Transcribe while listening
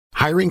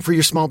Hiring for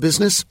your small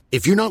business?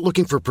 If you're not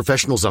looking for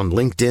professionals on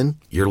LinkedIn,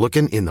 you're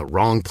looking in the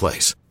wrong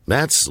place.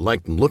 That's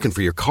like looking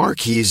for your car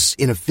keys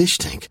in a fish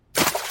tank.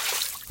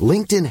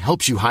 LinkedIn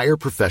helps you hire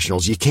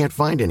professionals you can't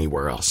find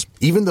anywhere else,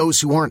 even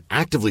those who aren't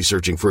actively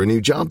searching for a new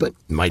job but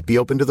might be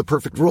open to the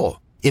perfect role.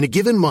 In a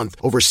given month,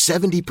 over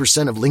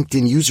 70% of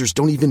LinkedIn users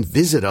don't even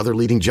visit other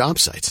leading job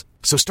sites.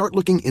 So start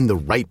looking in the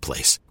right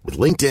place. With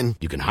LinkedIn,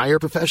 you can hire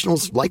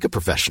professionals like a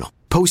professional.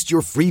 Post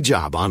your free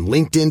job on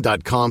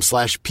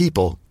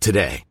linkedin.com/people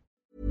today.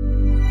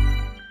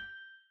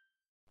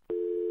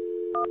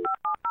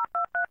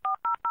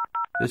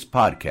 This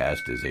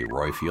podcast is a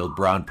Royfield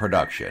Brown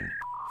production.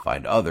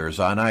 Find others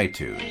on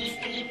iTunes.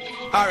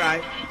 All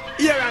right.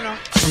 Here I know.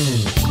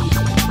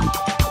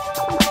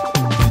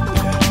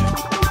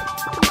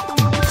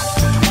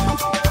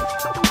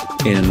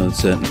 In an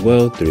uncertain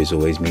world, there is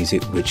always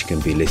music which can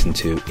be listened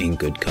to in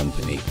good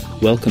company.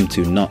 Welcome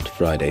to Not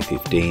Friday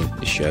 15,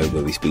 the show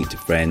where we speak to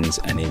friends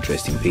and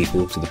interesting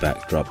people to the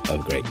backdrop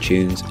of great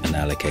tunes and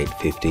allocate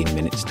 15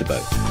 minutes to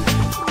both.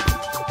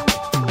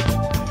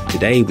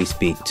 Today we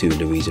speak to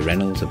Louisa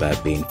Reynolds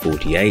about being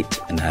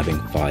 48 and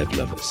having 5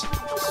 lovers.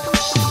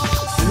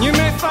 You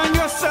may find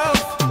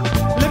yourself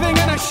living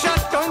in a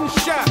shotgun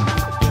shack,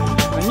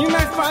 and you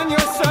may find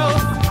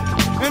yourself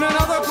in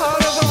another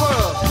part of the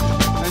world,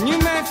 and you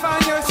may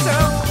find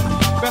yourself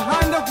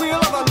behind the wheel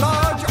of a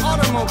large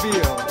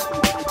automobile,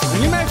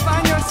 and you may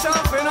find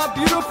yourself in a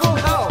beautiful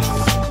house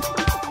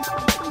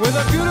with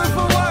a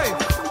beautiful wife,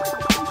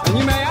 and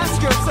you may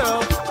ask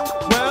yourself,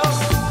 well,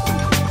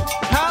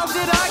 how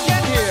did I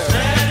get here?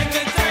 Letting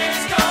the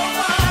days go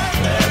by,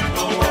 let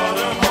the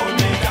water hold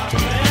me down.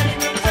 Letting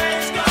the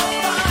days go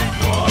by,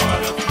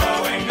 water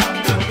flowing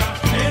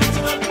underground into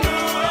the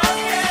blue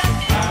again.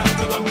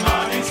 After the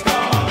money's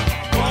gone,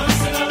 once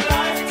in a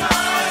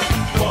lifetime,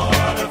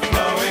 water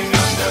flowing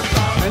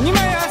underground. And you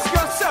may ask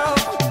yourself,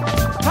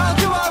 how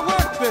do I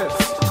work this?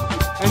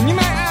 And you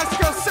may ask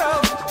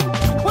yourself,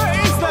 where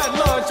is that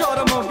large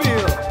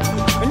automobile?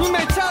 And you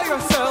may tell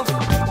yourself,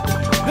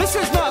 this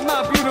is not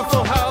my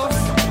beautiful house.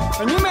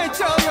 And you may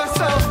tell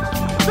yourself,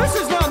 this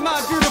is not my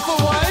beautiful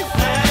wife.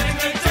 Letting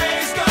the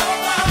days go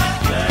by,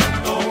 let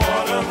the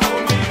water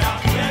hold me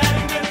down.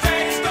 Letting the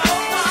days go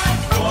by,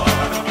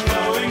 water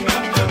flowing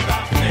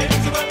underground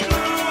into the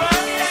blue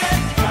again.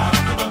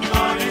 After the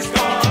money's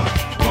gone,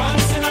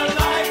 once in a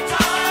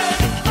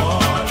lifetime,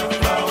 water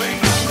flowing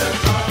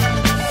underground.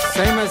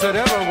 Same as it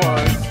ever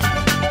was.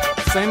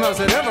 Same as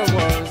it ever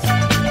was.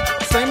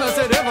 Same as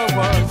it ever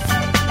was.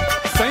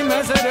 Same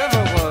as it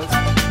ever was.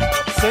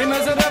 Same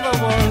as it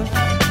ever was.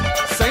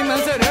 Same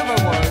as it ever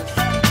was.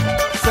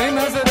 Same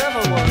as it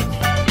ever was.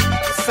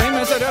 Same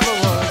as it ever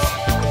was.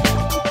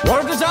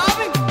 Water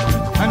dissolving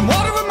and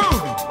water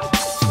removing.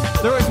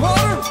 There is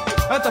water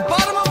at the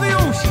bottom of the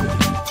ocean.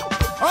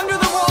 Under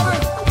the water,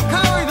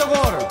 carry the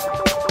water.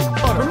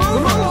 Remove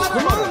the water at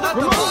the bottom of the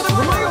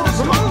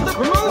ocean.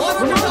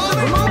 Water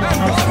dissolving and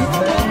water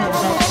removing.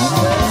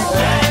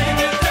 Letting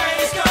the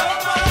days go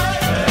by,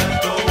 let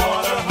the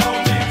water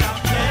hold me down.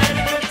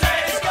 Letting the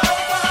days go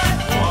by,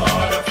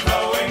 water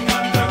flowing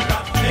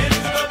underground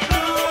into the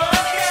blue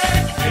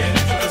again,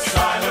 into the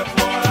silent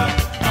water,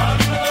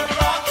 under the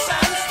rocks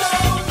and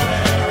stones.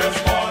 There is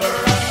water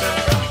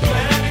underground.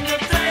 Letting the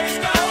days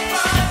go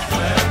by,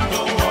 let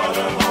the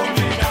water hold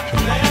me down.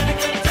 Letting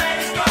the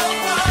days go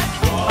by,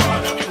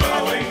 water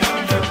flowing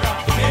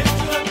underground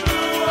into the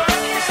blue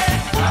again.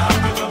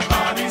 After the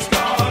body's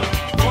gone,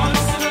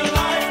 once in a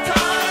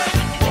lifetime,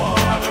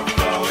 water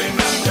flowing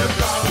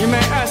underground. You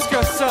may ask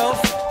yourself,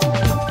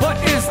 what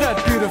is that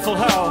beautiful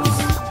house?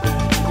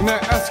 You may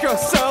ask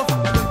yourself,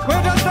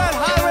 where does that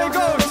highway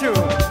go to?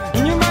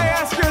 And you may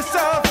ask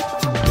yourself,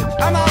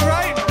 am I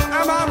right?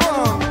 Am I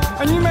wrong?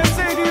 And you may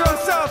say to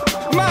yourself,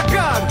 my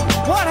God,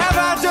 what have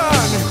I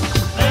done?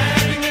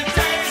 Letting the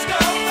days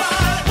go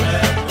by,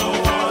 let the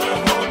water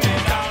hold me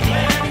down.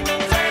 Letting the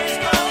days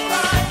go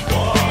by,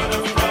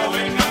 water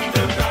flowing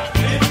underground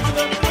into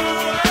the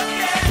blue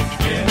again,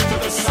 into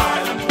the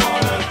silent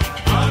water,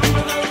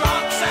 under the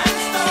rocks and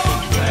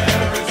stones.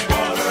 There is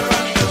water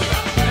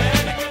underground.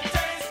 Letting the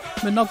days go.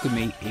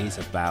 Monogamy is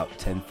about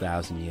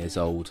 10,000 years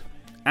old.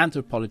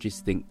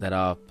 Anthropologists think that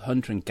our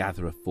hunter and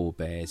gatherer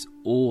forebears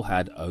all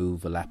had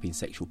overlapping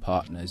sexual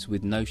partners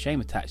with no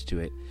shame attached to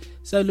it.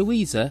 So,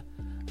 Louisa,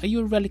 are you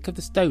a relic of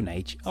the Stone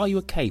Age? Are you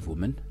a cave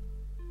woman?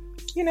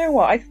 You know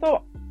what? I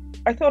thought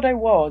I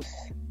was.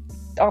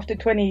 After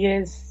 20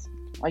 years,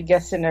 I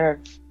guess in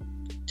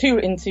two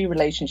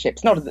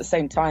relationships, not at the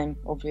same time,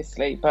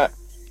 obviously, but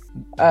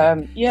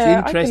yeah.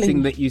 It's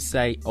interesting that you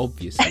say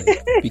obviously,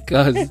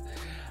 because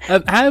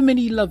how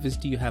many lovers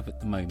do you have at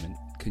the moment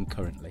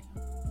concurrently?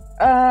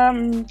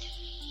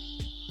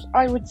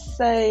 I would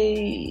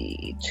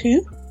say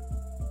two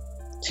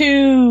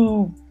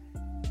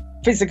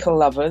physical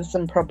lovers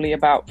and probably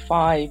about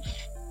 5,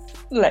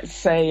 let's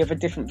say, of a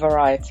different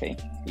variety.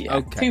 Yeah.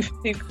 Okay. Two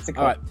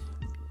physical. All right.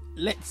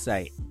 Let's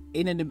say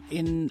in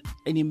an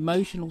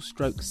emotional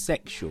stroke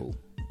sexual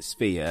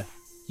sphere,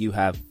 you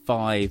have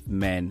 5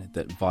 men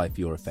that vie for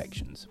your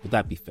affections. Would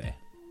that be fair?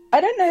 I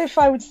don't know if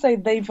I would say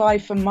they vie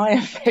for my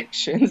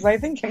affections. I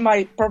think it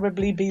might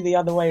probably be the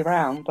other way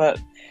around.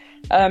 But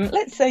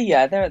let's say,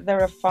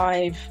 there are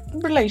 5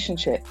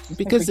 relationships.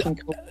 Because,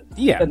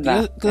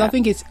 I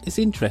think it's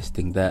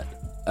interesting that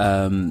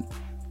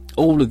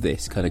all of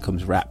this kind of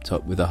comes wrapped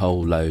up with a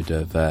whole load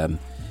of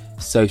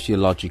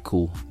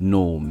sociological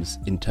norms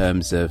in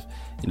terms of,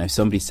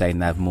 somebody saying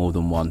they have more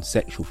than one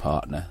sexual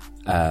partner.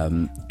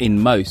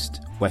 In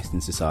most Western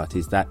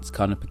societies, that's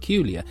kind of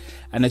peculiar.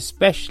 And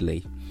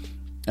especially...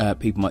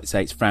 people might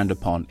say it's frowned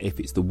upon if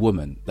it's the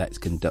woman that's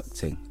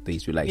conducting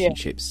these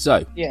relationships.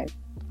 So,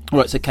 all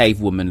right, so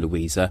cave woman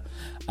Louisa,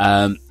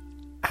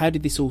 how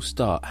did this all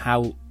start?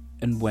 How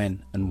and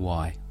when and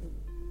why?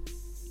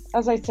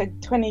 As I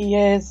said, 20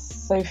 years,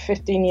 so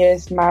 15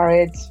 years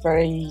married,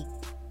 very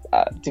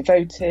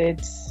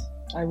devoted,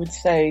 I would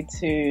say,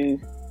 to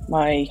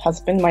my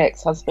husband, my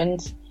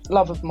ex-husband,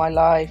 love of my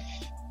life,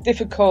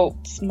 difficult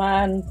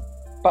man,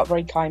 but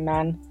very kind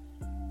man.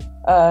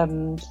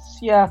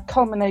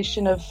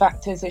 Culmination of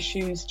factors,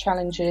 issues,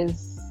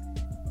 challenges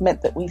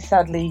meant that we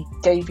sadly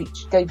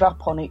gave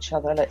up on each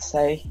other, let's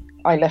say.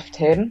 I left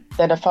him,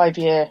 then a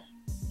 5-year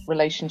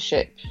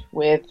relationship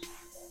with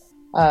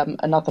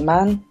another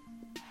man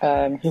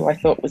who I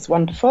thought was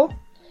wonderful.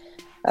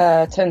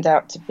 Turned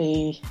out to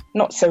be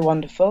not so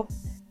wonderful.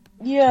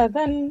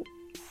 Then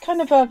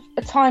kind of a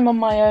time on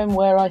my own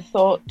where I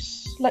thought,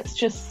 let's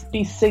just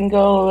be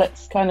single,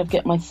 let's kind of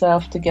get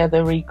myself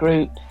together,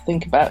 regroup,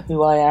 think about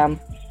who I am.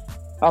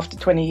 After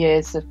 20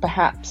 years of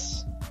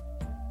perhaps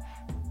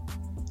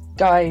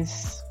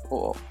guys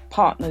or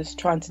partners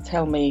trying to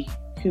tell me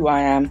who I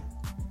am.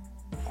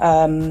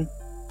 And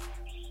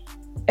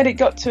it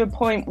got to a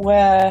point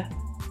where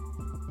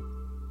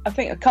I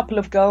think a couple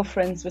of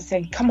girlfriends were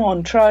saying, come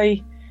on,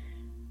 try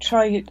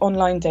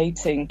online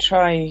dating,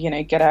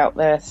 get out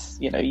there,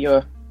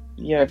 you're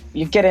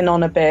getting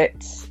on a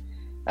bit.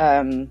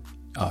 Oh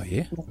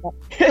yeah.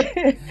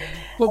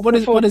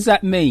 What does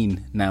that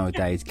mean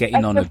nowadays?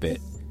 Getting on a bit.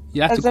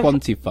 You have to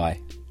quantify.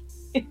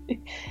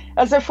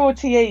 As a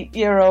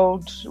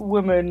 48-year-old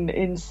woman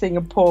in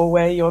Singapore,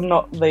 where you're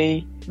not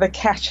the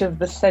catch of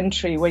the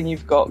century when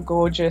you've got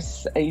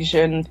gorgeous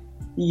Asian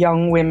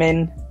young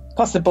women,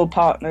 possible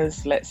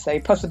partners, let's say,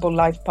 possible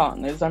life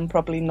partners, I'm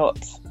probably not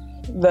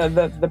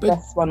the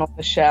best one on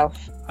the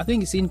shelf. I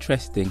think it's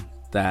interesting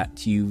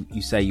that you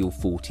say you're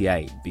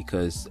 48,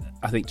 because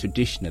I think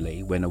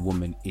traditionally when a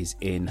woman is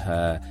in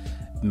her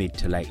mid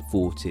to late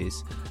 40s,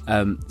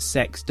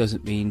 sex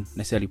doesn't mean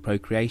necessarily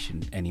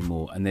procreation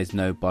anymore, and there's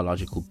no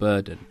biological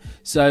burden.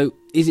 So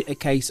is it a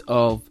case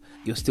of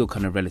you're still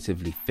kind of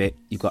relatively fit,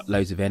 you've got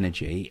loads of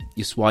energy,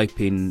 you're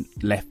swiping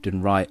left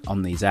and right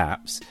on these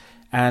apps,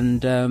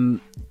 and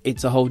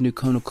it's a whole new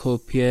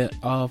cornucopia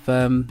of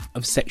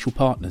sexual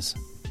partners?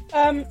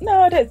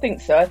 No, I don't think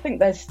so. I think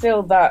there's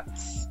still that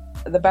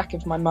at the back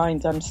of my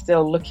mind. I'm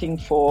still looking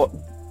for,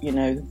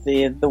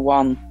 the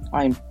one.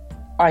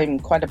 I'm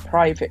quite a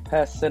private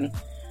person.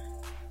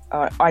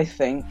 I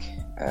think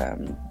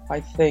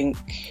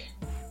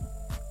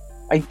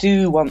I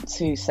do want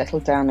to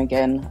settle down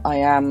again. I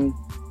am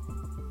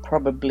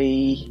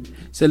probably.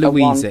 So,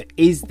 Louisa,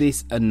 is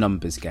this a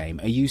numbers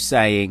game? Are you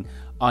saying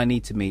I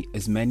need to meet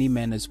as many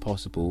men as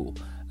possible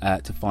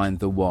to find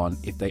the one?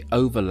 If they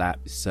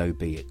overlap, so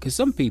be it. Because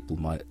some people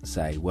might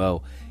say,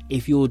 well,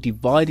 if you're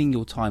dividing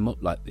your time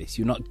up like this,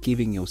 you're not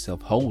giving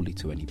yourself wholly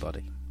to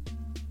anybody.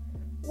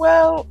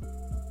 Well,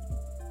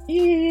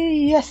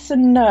 yes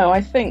and no.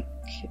 I think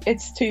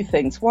it's two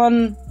things.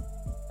 One,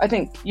 I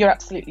think you're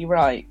absolutely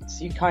right.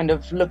 You're kind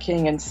of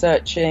looking and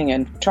searching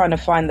and trying to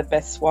find the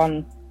best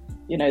one,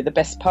 the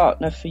best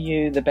partner for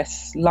you, the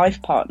best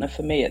life partner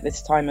for me at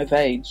this time of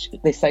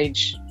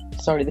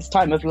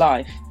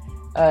life.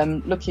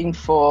 Looking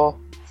for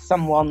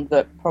someone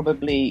that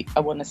probably I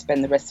want to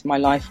spend the rest of my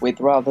life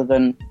with, rather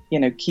than,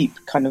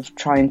 keep kind of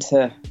trying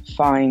to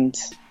find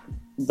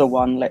the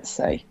one, let's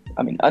say.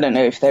 I mean, I don't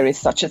know if there is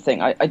such a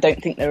thing. I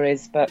don't think there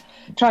is, but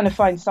trying to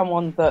find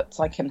someone that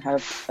I can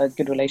have a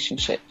good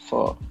relationship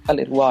for a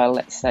little while,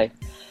 let's say.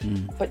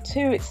 But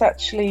two, it's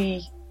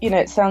actually,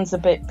 it sounds a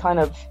bit kind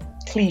of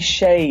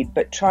cliched,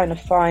 but trying to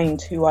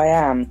find who I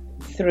am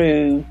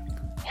through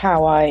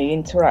how I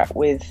interact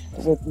with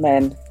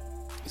men.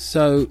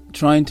 So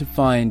trying to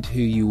find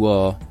who you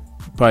are,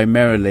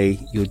 primarily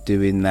you're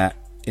doing that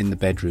in the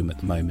bedroom at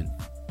the moment?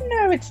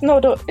 No, it's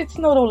not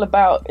all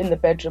about in the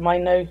bedroom. I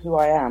know who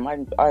I am.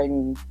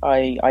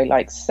 I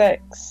like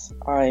sex.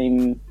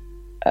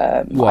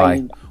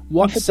 Why?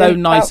 What's so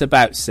nice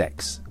about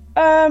sex?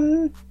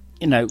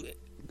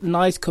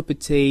 Nice cup of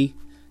tea,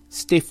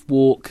 stiff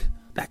walk.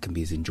 That can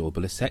be as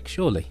enjoyable as sex,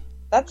 surely.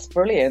 That's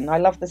brilliant. I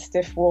love the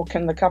stiff walk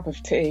and the cup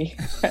of tea.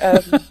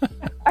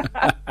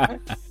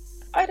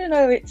 I don't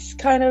know, it's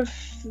kind of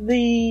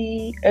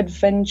the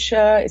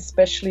adventure,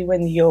 especially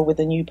when you're with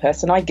a new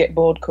person. I get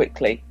bored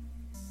quickly.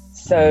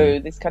 So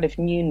this kind of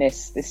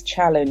newness, this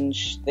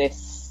challenge,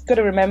 got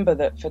to remember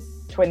that for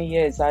 20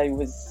 years I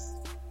was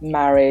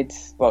married,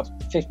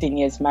 15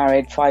 years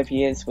married, 5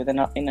 years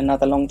in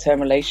another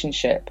long-term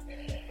relationship,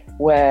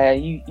 where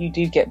you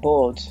do get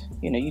bored.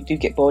 You do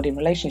get bored in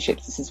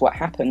relationships. This is what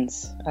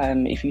happens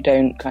if you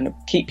don't kind of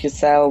keep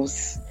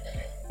yourselves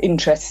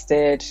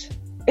interested.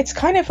 It's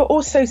kind of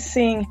also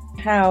seeing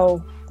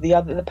how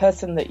the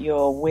person that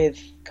you're with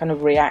kind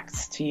of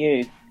reacts to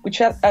you,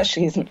 which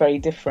actually isn't very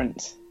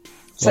different.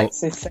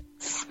 Sex is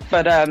sex,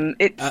 but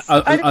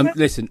it's.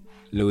 Listen,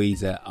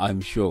 Louisa,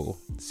 I'm sure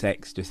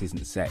sex just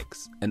isn't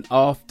sex. And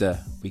after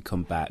we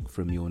come back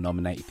from your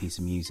nominated piece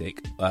of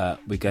music,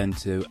 we're going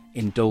to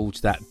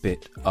indulge that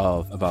bit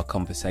of our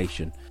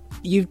conversation.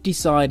 You've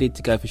decided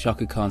to go for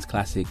Chaka Khan's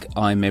classic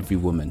 "I'm Every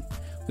Woman."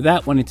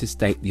 Without wanting to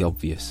state the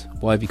obvious,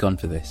 why have you gone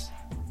for this?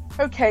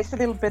 Okay, it's a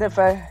little bit of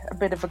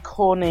a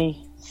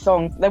corny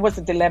song. There was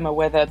a dilemma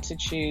whether to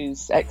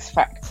choose X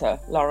Factor,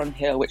 Lauryn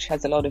Hill, which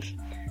has a lot of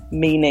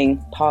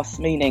past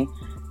meaning,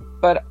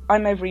 but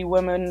I'm Every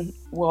Woman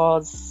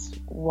was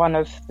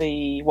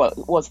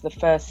was the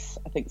first,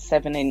 I think,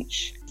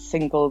 7-inch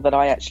single that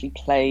I actually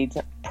played,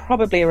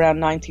 probably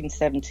around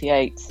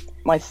 1978.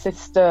 My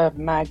sister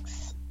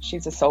Mags,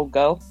 she's a soul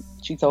girl,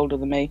 she's older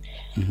than me,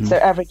 so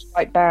Average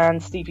White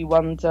Band, Stevie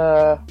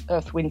Wonder,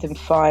 Earth, Wind and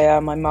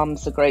Fire. My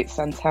mum's a great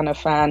Santana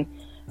fan.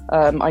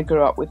 I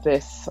grew up with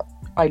this.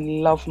 I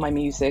love my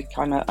music.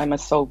 I'm a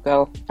soul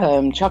girl.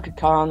 Chaka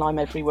Khan, I'm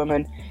Every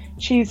Woman.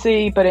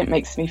 Cheesy, but it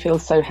makes me feel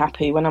so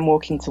happy when I'm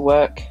walking to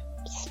work.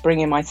 Spring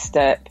in my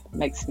step,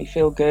 makes me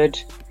feel good.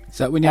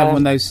 So when you have one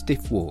of those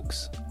stiff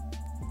walks?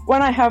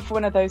 When I have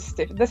one of those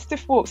the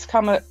stiff walks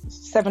come at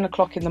 7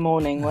 o'clock in the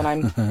morning when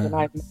I'm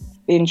the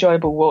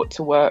enjoyable walk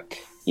to work.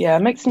 Yeah,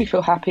 it makes me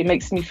feel happy,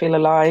 makes me feel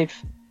alive.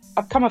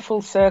 I've come a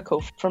full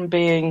circle from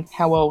being,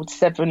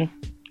 7,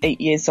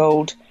 8 years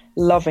old,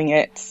 loving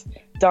it,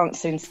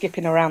 dancing,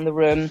 skipping around the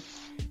room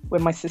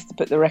when my sister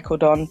put the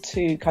record on,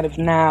 to kind of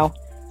now,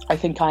 I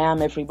think I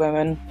am every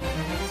woman.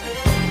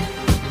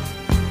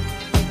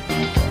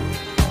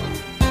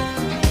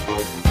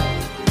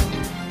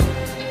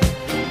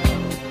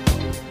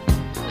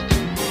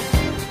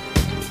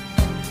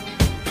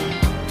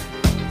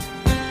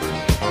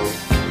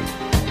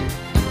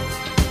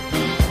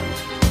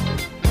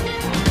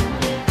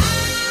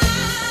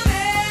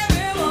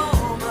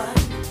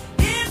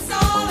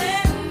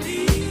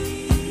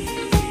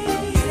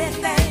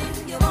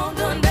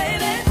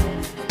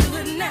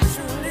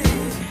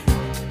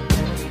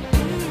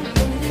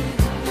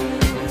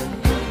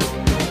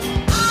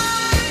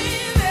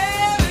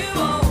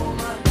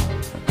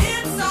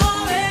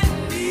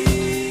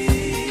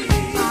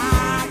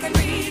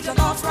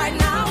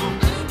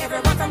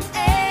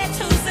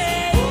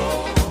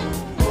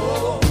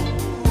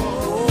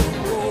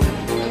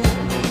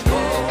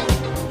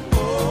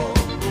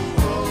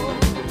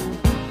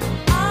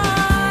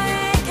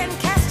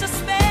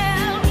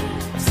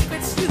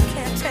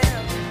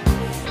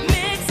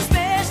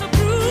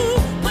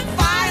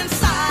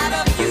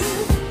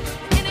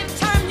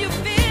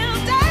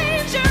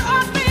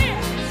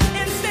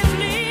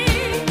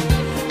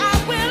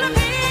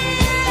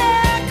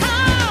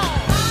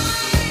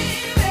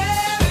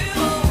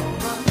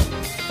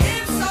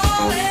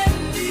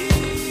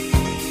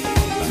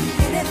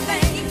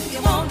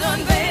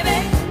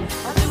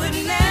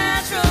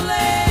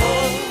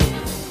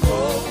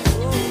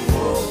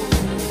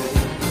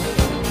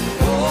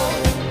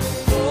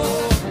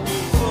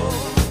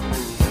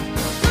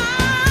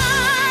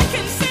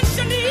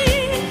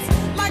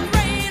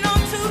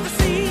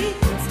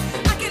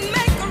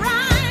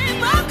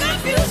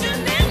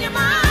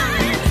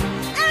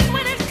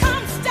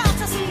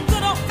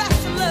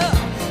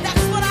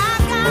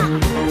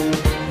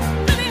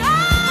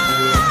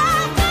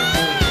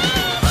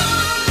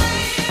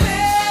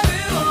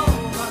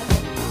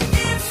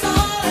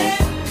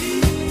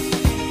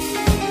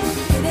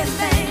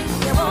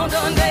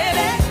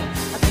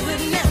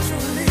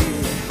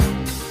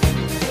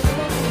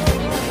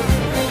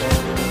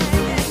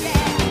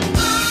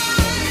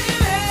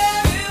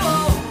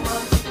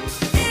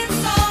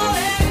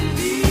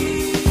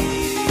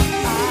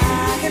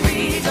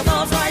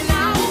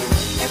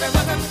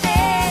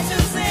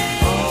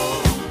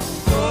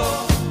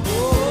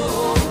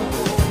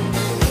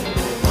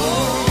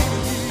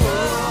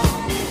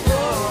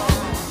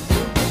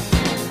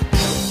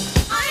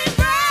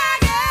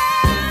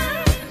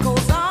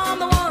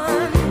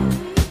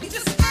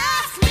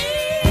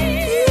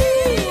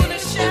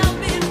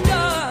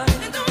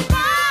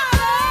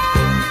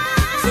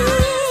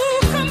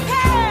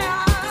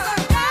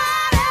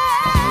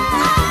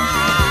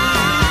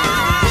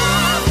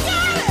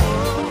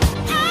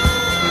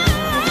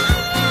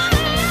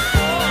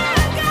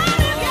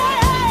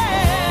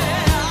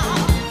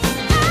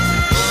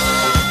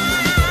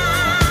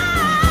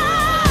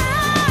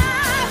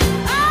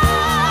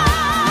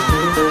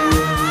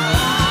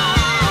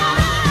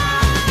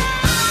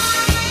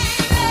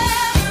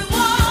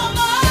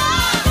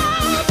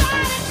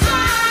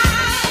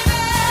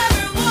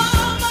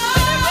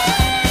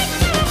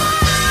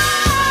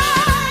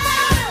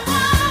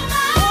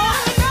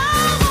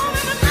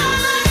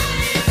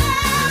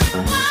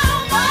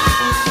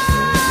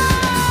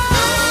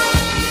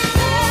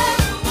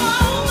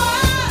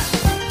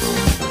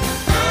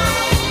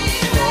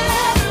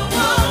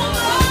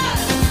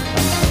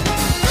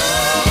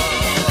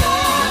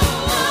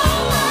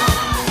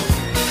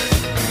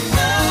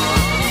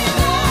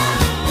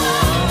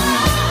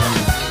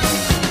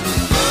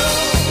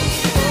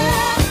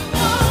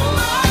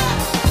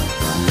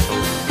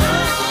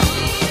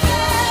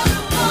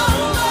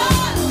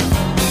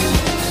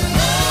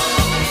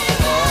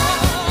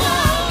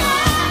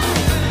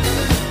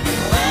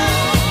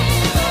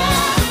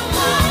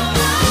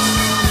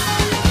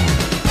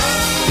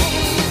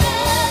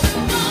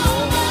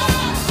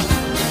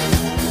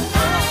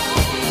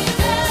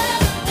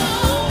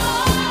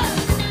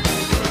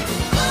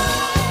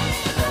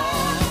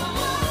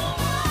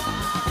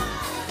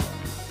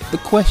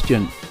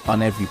 question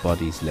on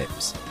everybody's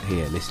lips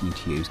here listening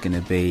to you is going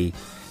to be,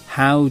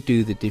 how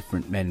do the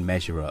different men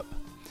measure up?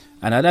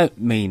 And I don't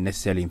mean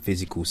necessarily in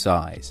physical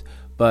size,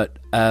 but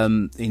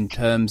in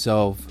terms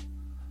of,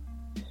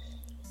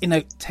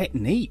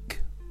 technique.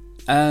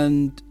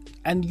 And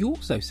you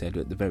also said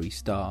at the very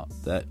start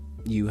that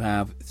you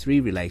have 3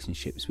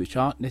 relationships which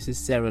aren't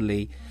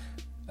necessarily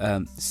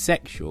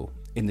sexual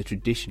in the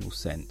traditional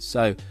sense.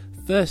 So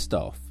first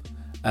off,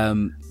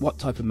 what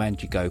type of man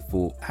do you go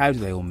for? How do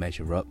they all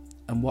measure up?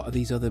 And what are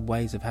these other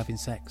ways of having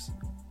sex?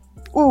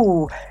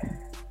 Ooh,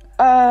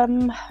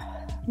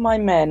 my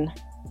men.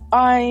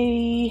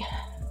 I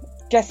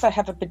guess I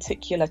have a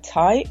particular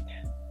type.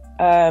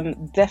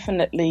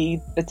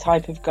 Definitely the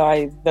type of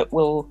guy that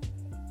will,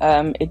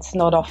 it's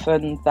not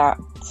often that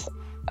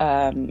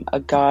a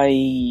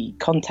guy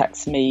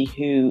contacts me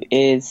who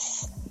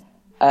is,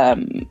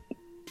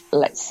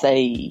 let's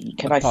say,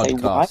 can I say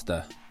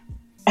podcaster?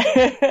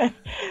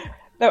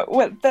 No,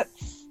 well,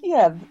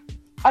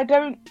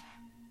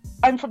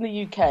 I'm from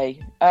the UK.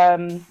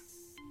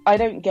 I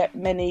don't get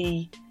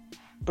many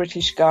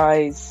British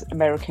guys,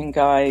 American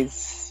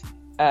guys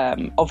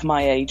of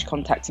my age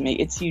contacting me.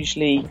 It's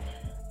usually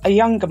a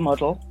younger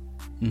model,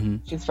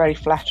 which is very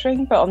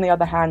flattering. But on the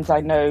other hand,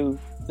 I know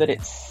that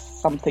it's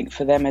something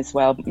for them as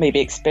well, maybe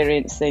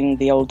experiencing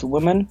the older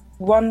woman.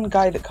 One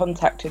guy that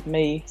contacted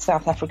me,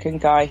 South African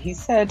guy, he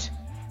said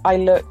I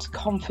looked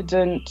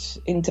confident,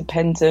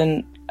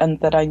 independent, and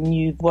that I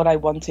knew what I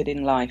wanted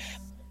in life,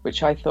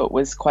 which I thought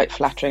was quite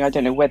flattering. I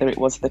don't know whether it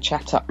was the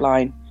chat up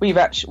line. We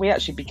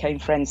actually became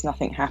friends.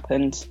 Nothing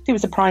happened. He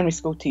was a primary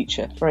school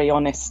teacher, very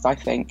honest, I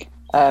think.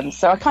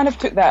 So I kind of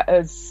took that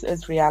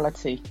as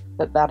reality,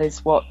 that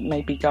is what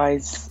maybe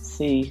guys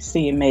see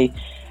in me.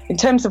 In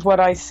terms of what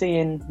I see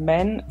in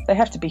men, they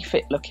have to be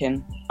fit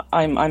looking.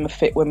 I'm a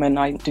fit woman.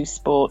 I do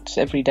sport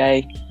every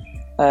day.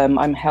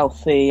 I'm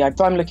healthy.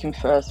 I'm looking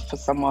for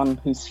someone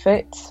who's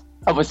fit.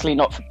 Obviously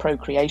not for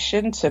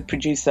procreation, to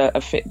produce a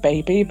fit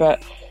baby,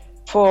 but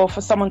for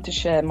someone to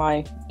share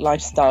my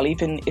lifestyle,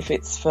 even if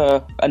it's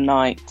for a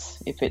night,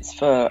 if it's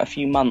for a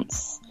few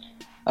months,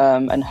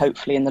 and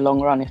hopefully in the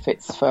long run, if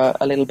it's for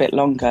a little bit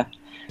longer.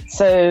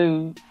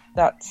 So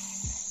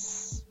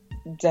that's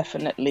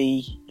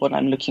definitely what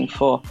I'm looking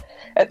for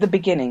at the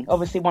beginning.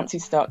 Obviously, once you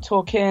start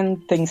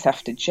talking, things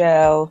have to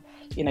gel,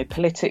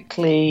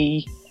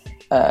 politically.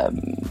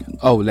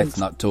 Let's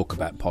not talk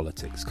about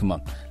politics. Come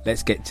on,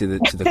 let's get to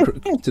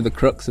the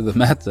crux of the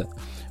matter.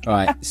 All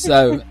right,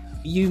 so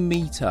you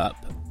meet up.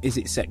 Is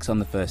it sex on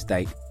the first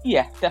date?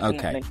 Yeah, definitely.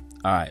 Okay,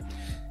 all right.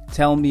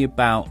 Tell me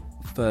about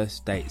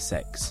first date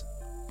sex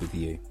with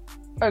you.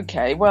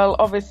 Okay, well,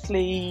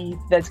 obviously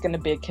there's going to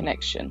be a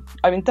connection.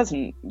 I mean,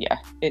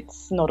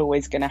 it's not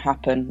always going to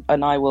happen,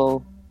 and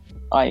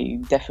I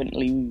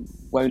definitely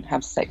won't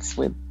have sex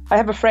with. I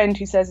have a friend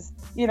who says,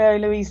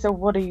 Louisa,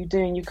 what are you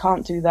doing? You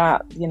can't do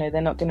that.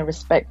 They're not going to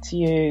respect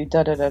you.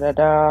 Da da da da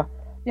da.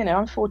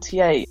 I'm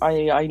 48.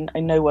 I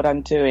know what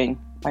I'm doing.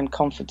 I'm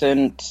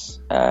confident.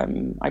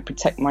 I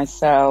protect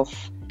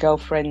myself.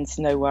 Girlfriends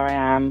know where I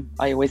am.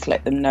 I always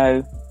let them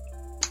know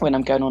when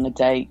I'm going on a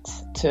date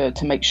to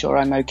make sure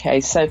I'm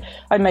okay. So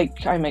I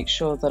make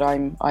sure that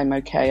I'm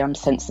okay. I'm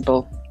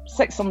sensible.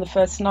 Sex on the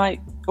first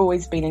night,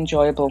 always been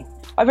enjoyable.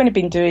 I've only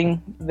been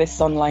doing this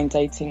online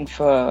dating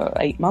for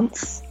 8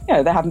 months.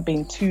 There haven't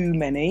been too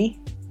many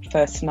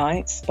first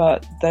nights,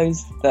 but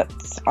those that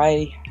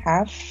I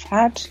have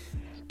had.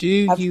 Do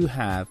you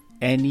have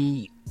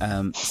any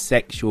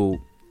sexual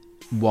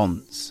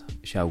wants,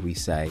 shall we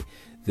say,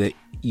 that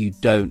you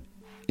don't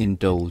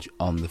indulge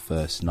on the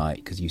first night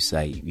because you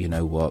say, you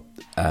know what,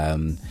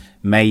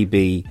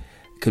 maybe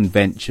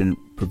convention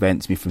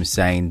prevents me from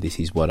saying this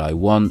is what I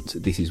want,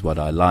 this is what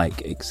I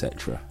like,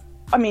 etc.?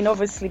 I mean,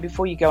 obviously,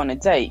 before you go on a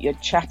date, you're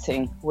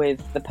chatting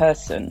with the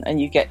person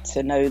and you get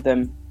to know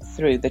them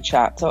through the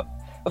chat. So,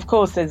 of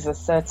course, there's a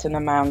certain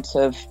amount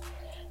of,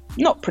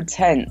 not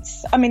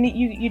pretense. I mean,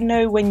 you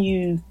know when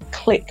you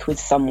click with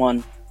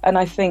someone. And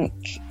I think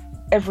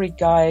every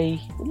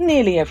guy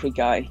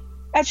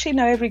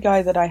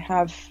that I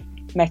have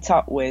met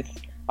up with,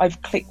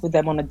 I've clicked with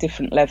them on a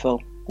different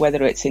level,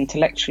 whether it's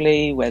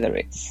intellectually, whether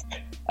it's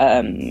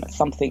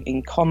something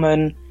in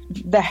common.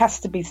 There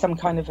has to be some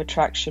kind of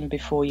attraction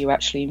before you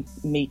actually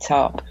meet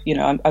up.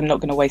 I'm not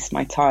going to waste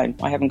my time.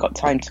 I haven't got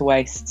time to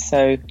waste.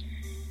 So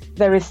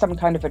there is some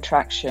kind of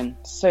attraction.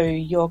 So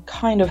you're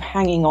kind of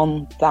hanging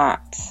on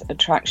that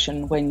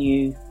attraction when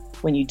you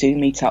do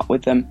meet up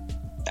with them,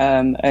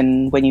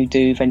 and when you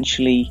do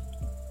eventually,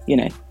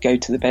 go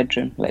to the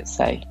bedroom, let's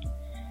say.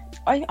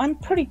 I'm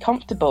pretty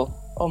comfortable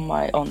on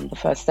the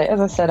first date. As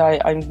I said,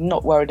 I'm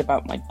not worried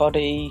about my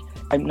body.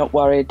 I'm not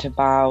worried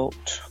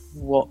about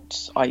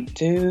what I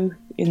do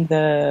in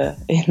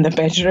the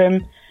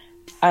bedroom,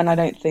 and I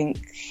don't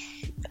think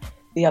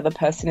the other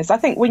person is. I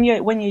think when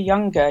you're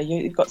younger,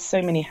 you've got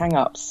so many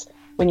hang-ups.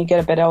 When you get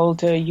a bit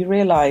older, you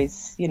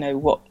realise,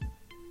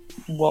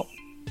 what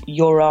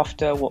you're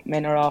after, what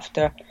men are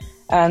after,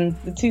 and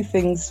the two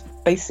things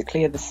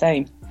basically are the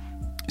same.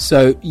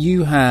 So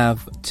you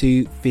have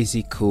two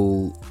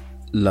physical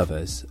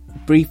lovers.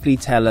 Briefly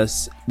tell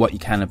us what you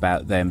can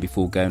about them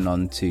before going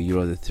on to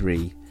your other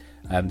 3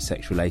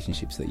 sexual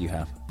relationships that you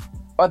have.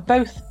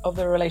 Both of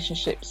the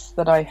relationships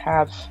that I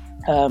have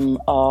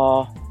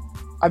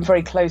I'm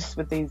very close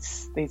with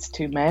these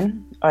 2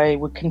 men. I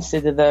would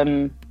consider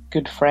them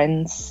good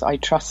friends. I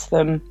trust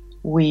them.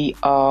 We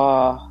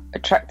are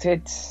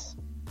attracted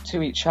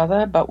to each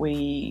other, but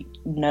we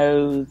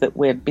know that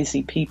we're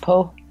busy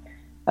people.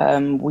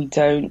 We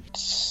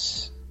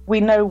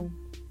know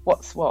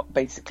what's what,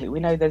 basically. We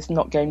know there's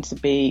not going to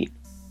be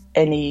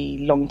any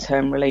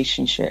long-term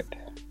relationship,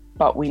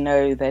 but we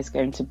know there's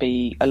going to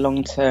be a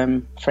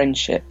long-term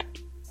friendship.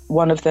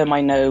 One of them,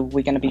 I know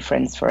we're going to be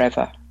friends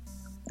forever.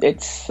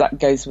 That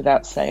goes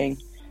without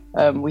saying.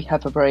 We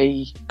have a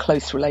very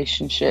close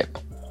relationship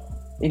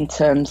in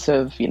terms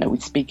of, we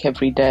speak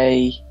every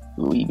day,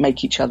 we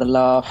make each other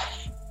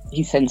laugh.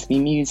 He sends me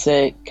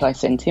music, I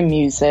send him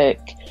music,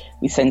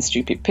 we send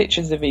stupid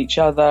pictures of each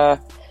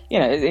other.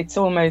 It's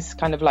almost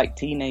kind of like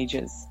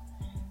teenagers.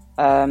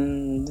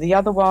 The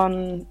other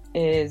one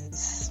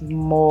is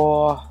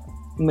more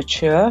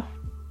mature.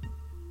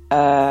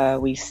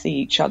 We see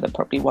each other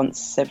probably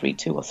once every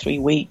 2 or 3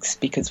 weeks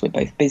because we're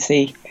both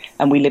busy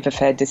and we live a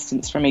fair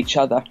distance from each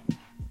other.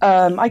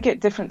 I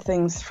get different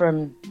things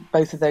from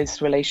both of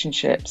those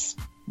relationships,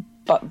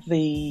 but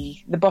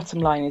the bottom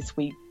line is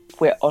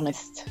we're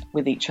honest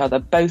with each other.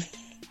 Both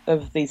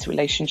of these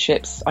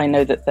relationships, I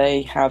know that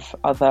they have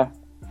other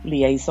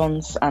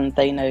liaisons and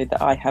they know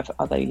that I have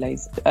other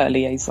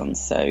liaisons.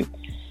 So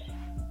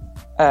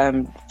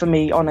for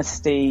me,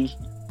 honesty,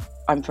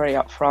 I'm very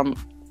upfront,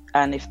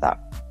 and if that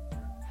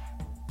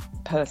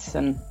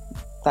person,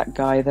 that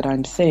guy that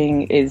I'm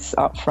seeing is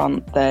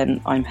upfront,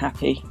 then I'm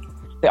happy.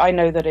 But I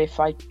know that if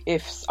I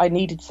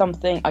needed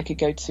something, I could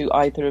go to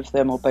either of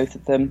them or both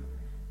of them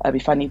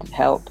if I needed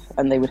help,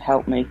 and they would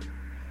help me.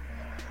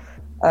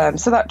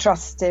 So that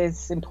trust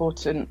is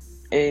important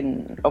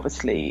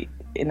obviously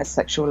in a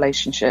sexual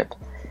relationship.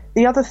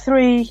 The other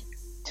 3,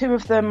 2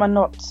 of them are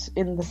not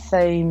in the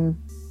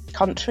same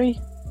country,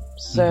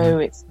 so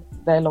it's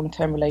their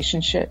long-term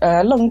relationship,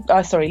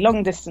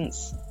 long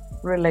distance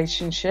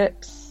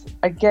relationships.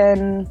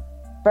 Again,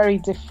 very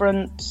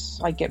different.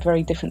 I get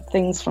very different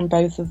things from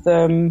both of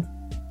them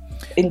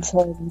in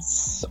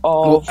terms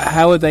of...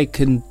 How are they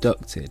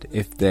conducted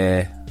if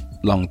they're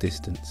long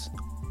distance?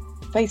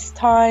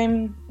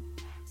 FaceTime,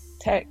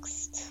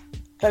 text,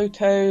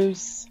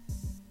 photos,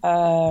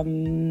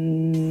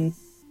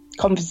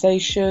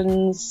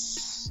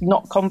 conversations,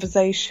 not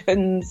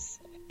conversations.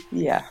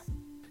 Yeah.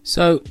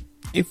 So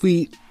if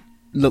we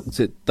looked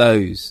at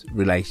those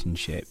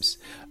relationships,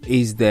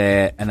 is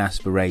there an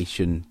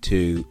aspiration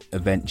to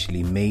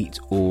eventually meet,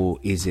 or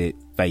is it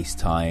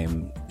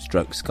FaceTime /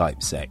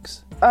 Skype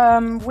sex?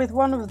 With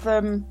one of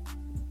them,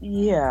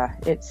 yeah,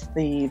 it's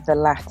the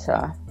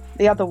latter.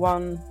 The other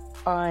one,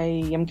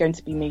 I am going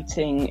to be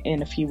meeting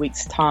in a few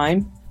weeks'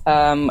 time,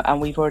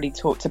 and we've already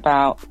talked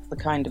about the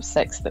kind of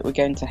sex that we're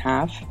going to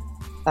have.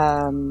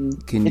 Can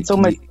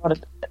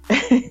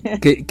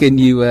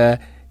you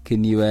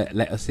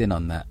let us in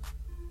on that?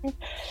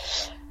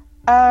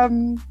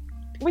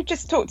 We've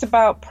just talked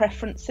about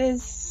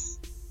preferences.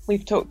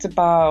 We've talked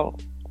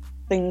about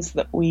things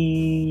that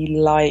we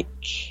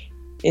like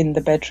in the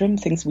bedroom,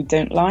 things we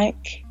don't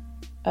like.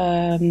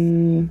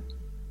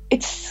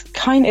 It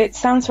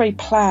sounds very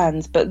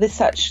planned, but this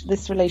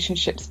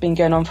relationship's been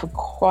going on for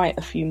quite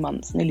a few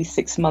months, nearly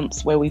 6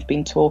 months, where we've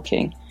been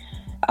talking,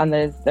 and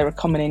there are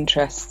common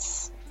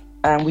interests,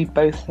 and we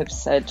both have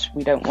said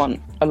we don't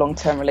want a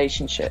long-term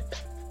relationship.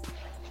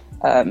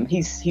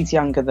 He's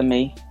younger than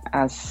me,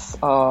 as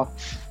are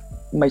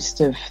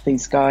most of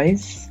these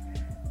guys.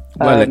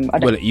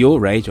 Well, at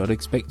your age, I'd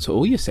expect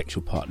all your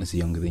sexual partners are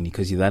younger than you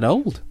because you're that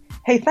old.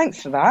 Hey,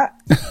 thanks for that.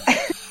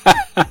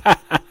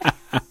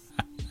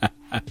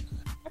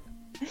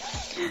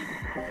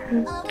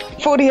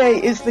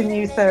 48 is the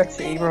new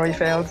 30,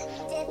 Royfield.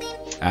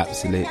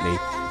 Absolutely.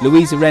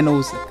 Louisa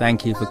Reynolds,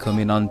 thank you for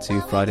coming on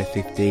to Friday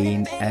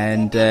 15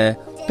 and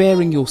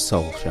bearing your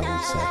soul, shall we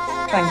say.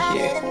 Thank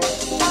you.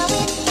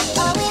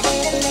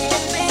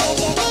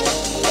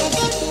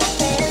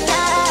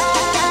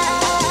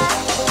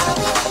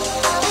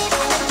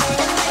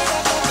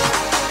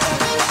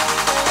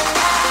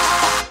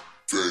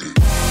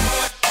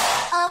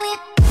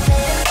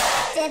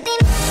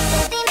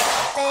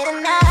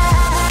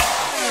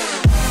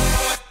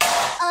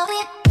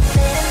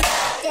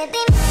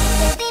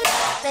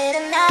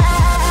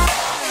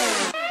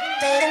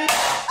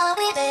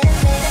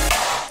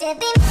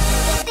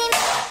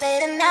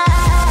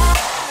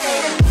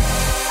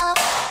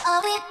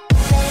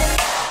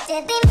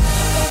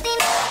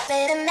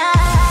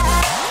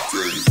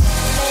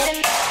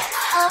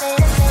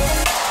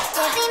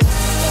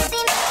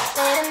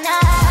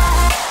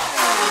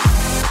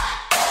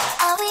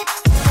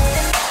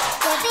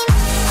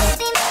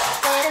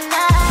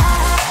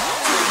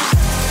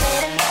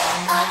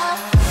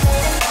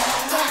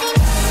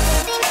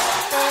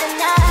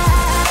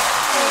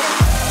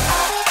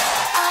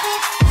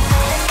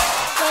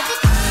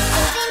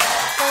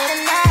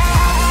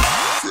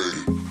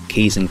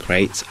 Keys and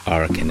Crates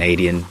are a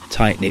Canadian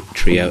tight-knit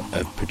trio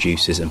of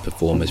producers and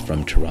performers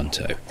from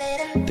Toronto.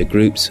 The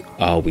group's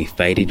Are We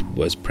Faded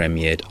was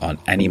premiered on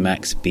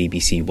Animax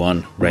BBC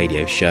One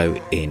radio show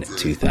in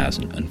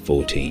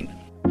 2014.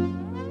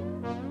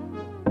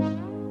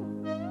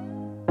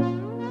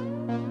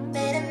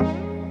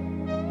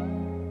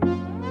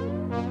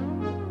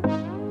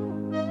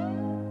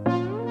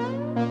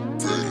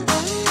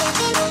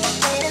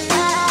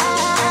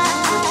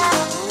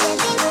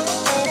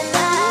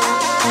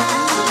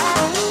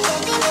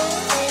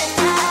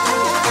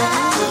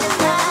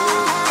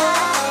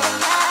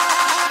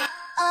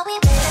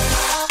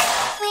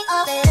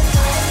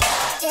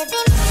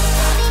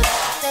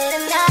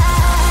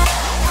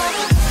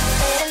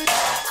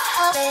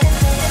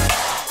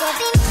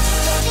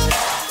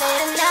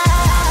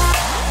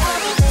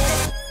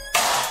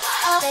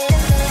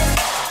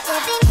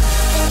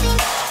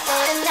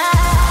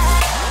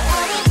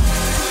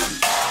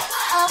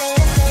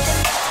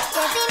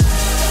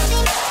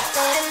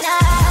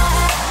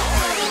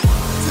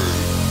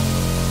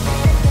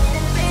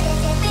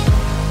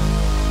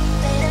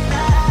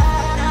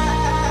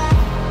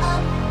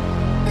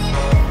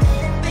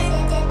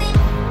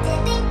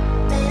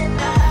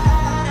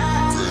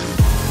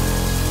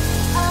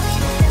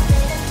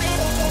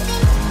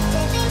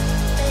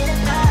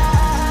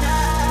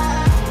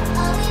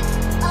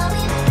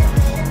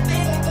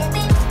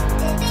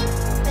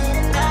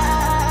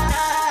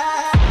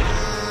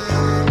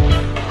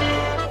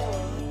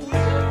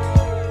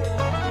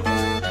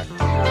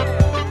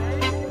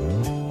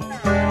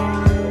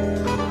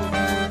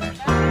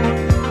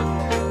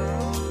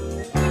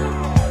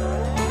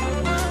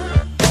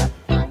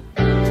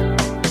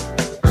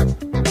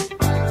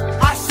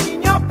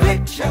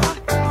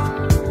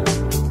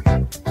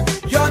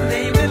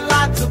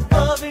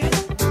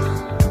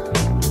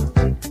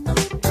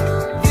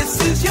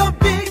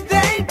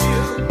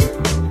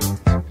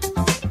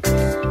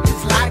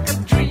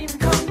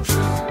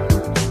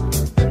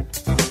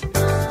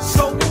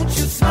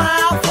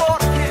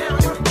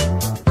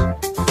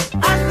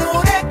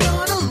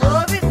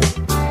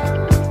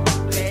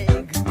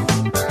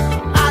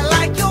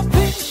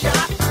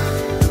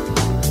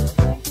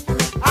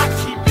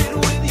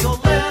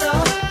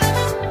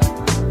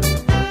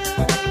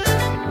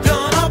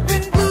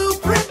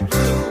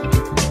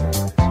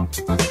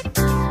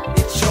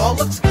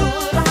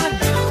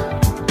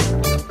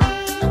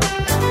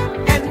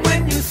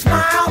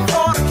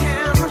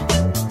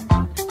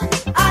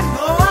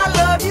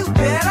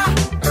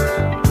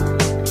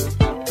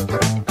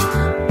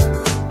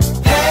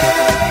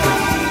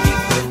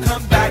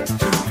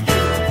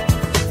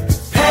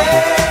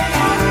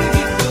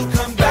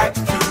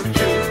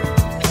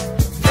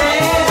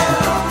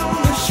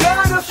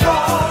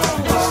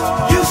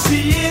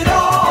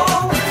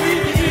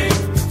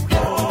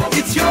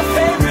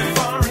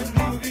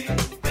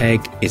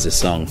 Peg is a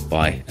song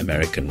by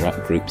American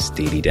rock group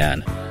Steely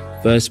Dan.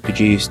 First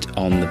produced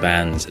on the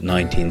band's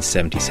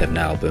 1977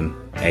 album,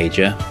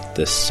 Aja,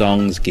 the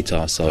song's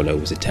guitar solo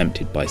was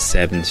attempted by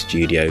 7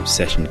 studio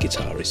session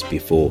guitarists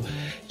before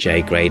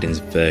Jay Graydon's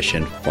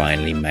version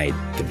finally made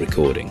the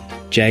recording.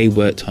 Jay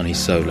worked on his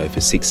solo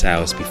for 6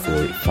 hours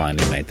before it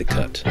finally made the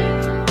cut.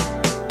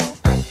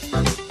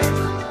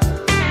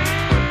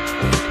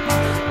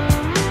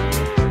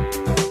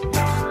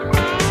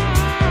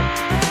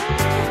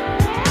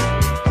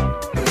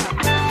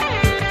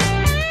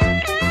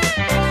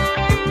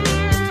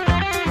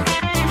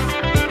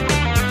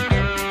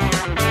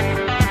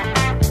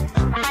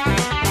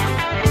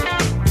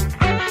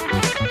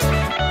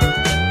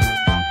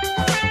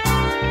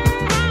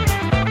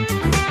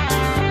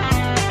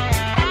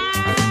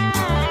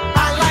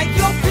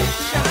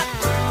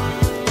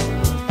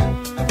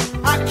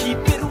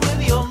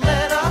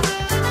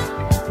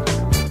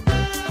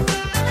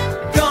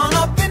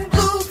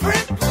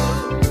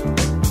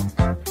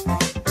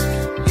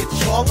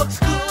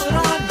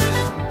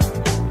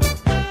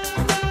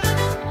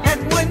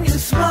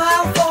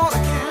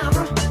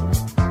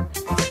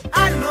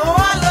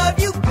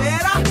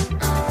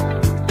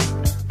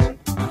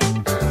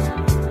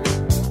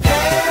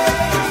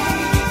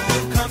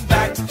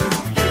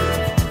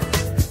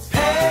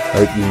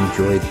 Hope you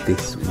enjoyed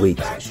this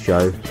week's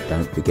show.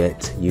 Don't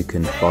forget you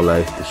can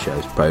follow the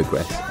show's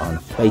progress on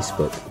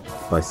Facebook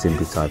by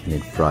simply typing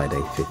in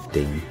Friday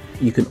 15.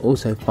 You can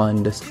also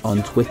find us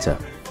on Twitter,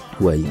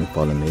 where you can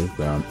follow me,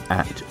 where I'm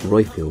at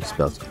Roifield,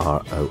 spelled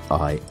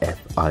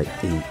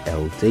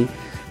ROIFIELD.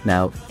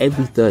 Now,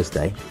 every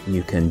Thursday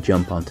you can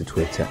jump onto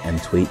Twitter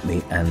and tweet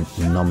me and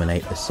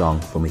nominate a song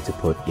for me to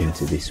put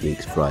into this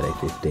week's Friday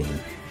 15.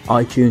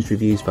 iTunes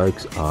reviews,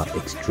 folks, are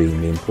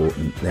extremely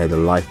important. They're the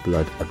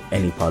lifeblood of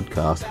any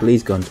podcast.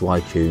 Please go onto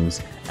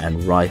iTunes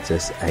and write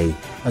us a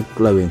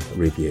glowing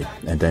review.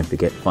 And don't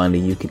forget, finally,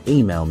 you can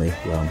email me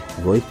on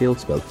Roifield,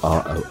 spelled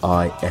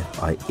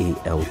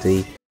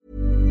ROIFIELD.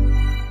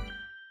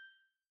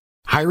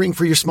 Hiring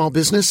for your small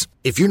business?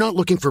 If you're not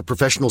looking for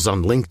professionals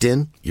on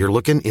LinkedIn, you're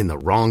looking in the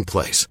wrong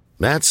place.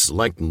 That's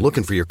like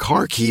looking for your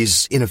car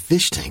keys in a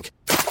fish tank.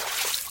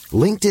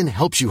 LinkedIn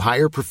helps you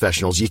hire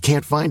professionals you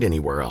can't find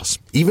anywhere else,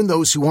 even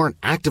those who aren't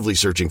actively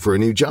searching for a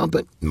new job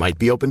but might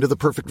be open to the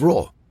perfect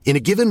role. In a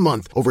given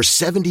month, over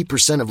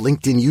 70% of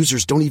LinkedIn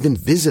users don't even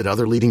visit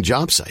other leading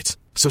job sites.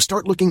 So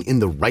start looking in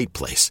the right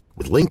place.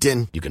 With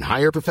LinkedIn, you can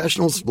hire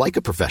professionals like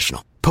a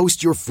professional.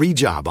 Post your free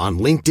job on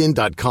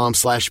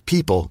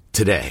linkedin.com/people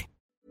today.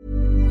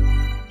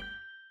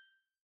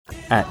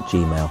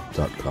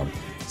 @gmail.com.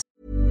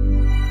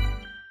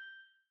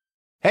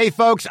 Hey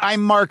folks,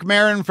 I'm Mark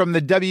Maron from the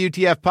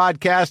WTF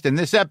Podcast, and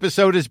this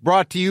episode is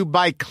brought to you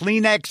by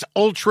Kleenex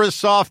Ultra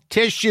Soft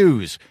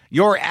Tissues,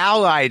 your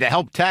ally to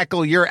help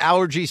tackle your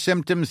allergy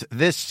symptoms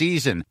this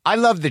season. I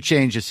love the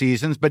change of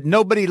seasons, but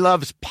nobody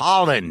loves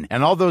pollen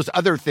and all those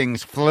other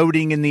things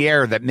floating in the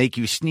air that make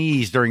you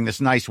sneeze during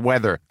this nice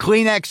weather.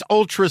 Kleenex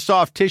Ultra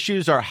Soft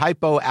Tissues are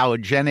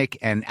hypoallergenic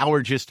and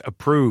allergist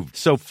approved,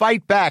 so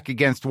fight back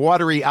against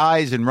watery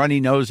eyes and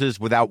runny noses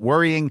without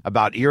worrying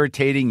about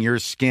irritating your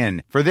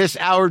skin. For this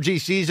allergy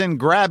season,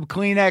 grab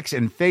Kleenex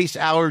and face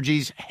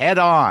allergies head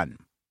on.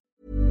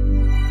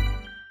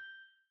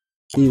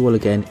 See you all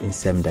again in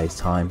 7 days'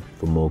 time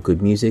for more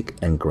good music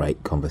and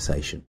great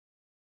conversation.